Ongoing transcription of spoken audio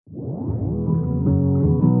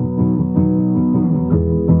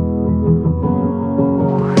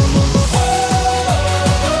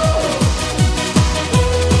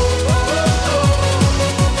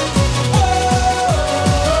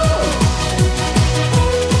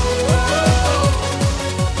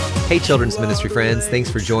Hey, children's ministry friends, thanks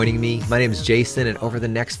for joining me. My name is Jason, and over the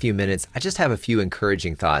next few minutes, I just have a few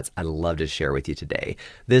encouraging thoughts I'd love to share with you today.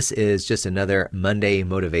 This is just another Monday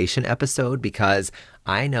motivation episode because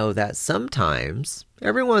I know that sometimes,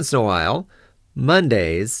 every once in a while,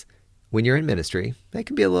 Mondays, when you're in ministry, they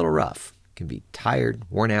can be a little rough. You can be tired,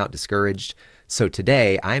 worn out, discouraged. So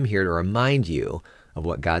today, I'm here to remind you of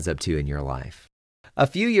what God's up to in your life. A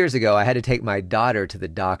few years ago, I had to take my daughter to the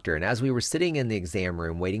doctor, and as we were sitting in the exam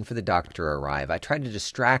room waiting for the doctor to arrive, I tried to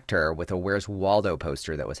distract her with a Where's Waldo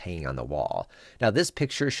poster that was hanging on the wall. Now, this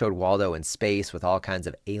picture showed Waldo in space with all kinds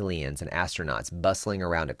of aliens and astronauts bustling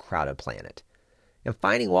around a crowded planet. And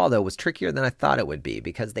finding Waldo was trickier than I thought it would be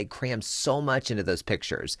because they crammed so much into those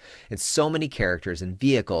pictures and so many characters and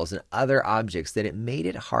vehicles and other objects that it made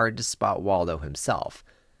it hard to spot Waldo himself.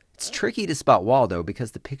 It's tricky to spot Waldo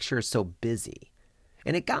because the picture is so busy.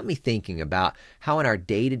 And it got me thinking about how in our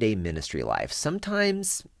day-to-day ministry life,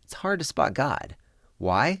 sometimes it's hard to spot God.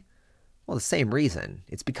 Why? Well, the same reason.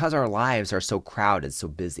 It's because our lives are so crowded, so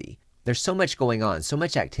busy. There's so much going on, so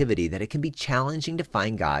much activity that it can be challenging to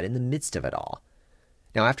find God in the midst of it all.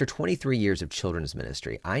 Now, after 23 years of children's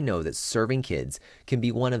ministry, I know that serving kids can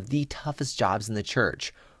be one of the toughest jobs in the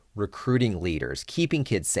church. Recruiting leaders, keeping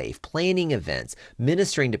kids safe, planning events,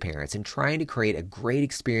 ministering to parents, and trying to create a great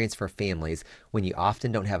experience for families when you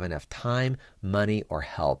often don't have enough time, money, or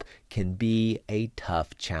help can be a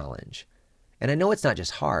tough challenge. And I know it's not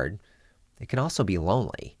just hard, it can also be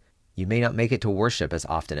lonely. You may not make it to worship as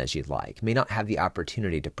often as you'd like, may not have the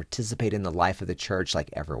opportunity to participate in the life of the church like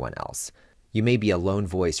everyone else. You may be a lone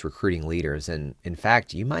voice recruiting leaders, and in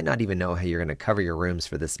fact, you might not even know how you're going to cover your rooms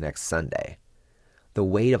for this next Sunday. The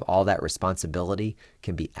weight of all that responsibility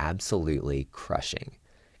can be absolutely crushing.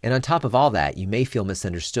 And on top of all that, you may feel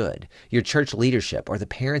misunderstood. Your church leadership or the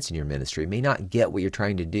parents in your ministry may not get what you're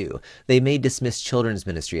trying to do. They may dismiss children's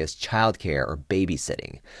ministry as childcare or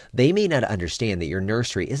babysitting. They may not understand that your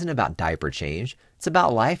nursery isn't about diaper change, it's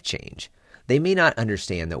about life change. They may not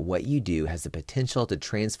understand that what you do has the potential to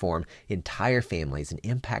transform entire families and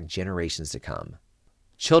impact generations to come.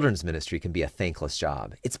 Children's ministry can be a thankless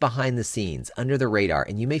job. It's behind the scenes, under the radar,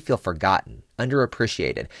 and you may feel forgotten,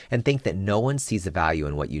 underappreciated, and think that no one sees the value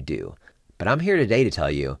in what you do. But I'm here today to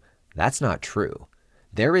tell you that's not true.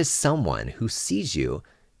 There is someone who sees you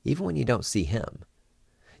even when you don't see him.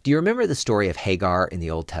 Do you remember the story of Hagar in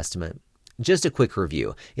the Old Testament? Just a quick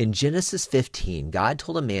review. In Genesis 15, God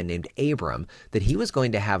told a man named Abram that he was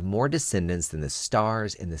going to have more descendants than the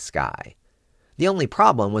stars in the sky. The only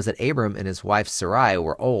problem was that Abram and his wife Sarai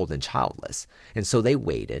were old and childless, and so they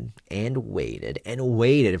waited and waited and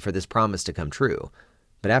waited for this promise to come true.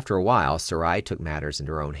 But after a while, Sarai took matters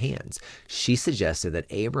into her own hands. She suggested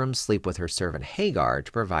that Abram sleep with her servant Hagar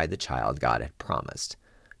to provide the child God had promised.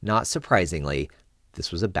 Not surprisingly,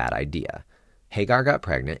 this was a bad idea. Hagar got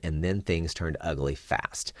pregnant, and then things turned ugly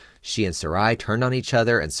fast. She and Sarai turned on each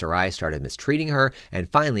other, and Sarai started mistreating her, and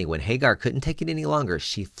finally, when Hagar couldn't take it any longer,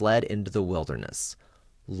 she fled into the wilderness,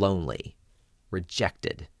 lonely,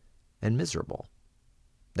 rejected, and miserable.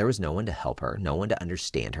 There was no one to help her, no one to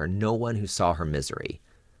understand her, no one who saw her misery.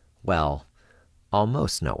 Well,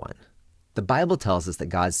 almost no one. The Bible tells us that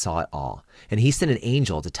God saw it all, and he sent an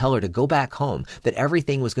angel to tell her to go back home, that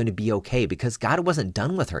everything was going to be okay because God wasn't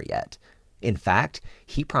done with her yet. In fact,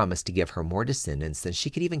 he promised to give her more descendants than she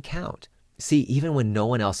could even count. See, even when no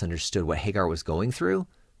one else understood what Hagar was going through,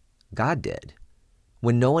 God did.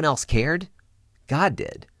 When no one else cared, God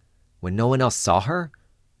did. When no one else saw her,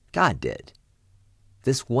 God did.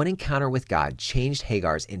 This one encounter with God changed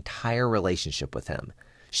Hagar's entire relationship with him.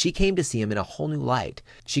 She came to see him in a whole new light.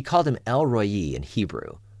 She called him El Roi in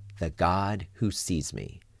Hebrew, the God who sees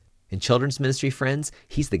me. In children's ministry, friends,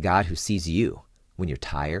 he's the God who sees you. When you're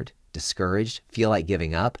tired, discouraged, feel like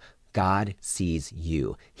giving up, God sees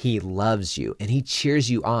you. He loves you, and he cheers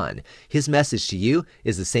you on. His message to you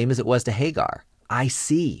is the same as it was to Hagar. I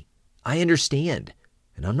see. I understand.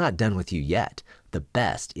 And I'm not done with you yet. The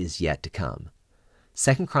best is yet to come.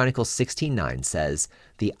 2 Chronicles 16:9 says,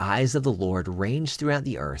 "The eyes of the Lord range throughout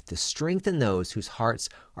the earth to strengthen those whose hearts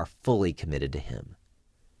are fully committed to him."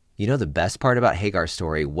 You know, the best part about Hagar's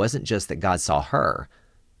story wasn't just that God saw her,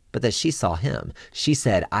 but that she saw him. She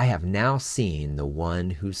said, "I have now seen the one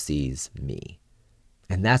who sees me."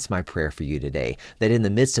 And that's my prayer for you today, that in the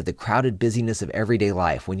midst of the crowded busyness of everyday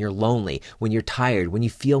life, when you're lonely, when you're tired, when you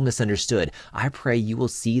feel misunderstood, I pray you will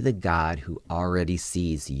see the God who already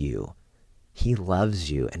sees you. He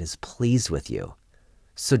loves you and is pleased with you.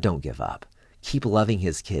 So don't give up. Keep loving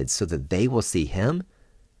his kids so that they will see him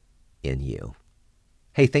in you.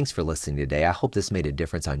 Hey, thanks for listening today. I hope this made a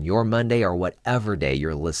difference on your Monday or whatever day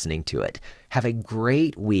you're listening to it. Have a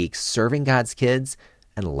great week serving God's kids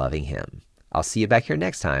and loving Him. I'll see you back here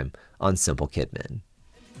next time on Simple Kidmin.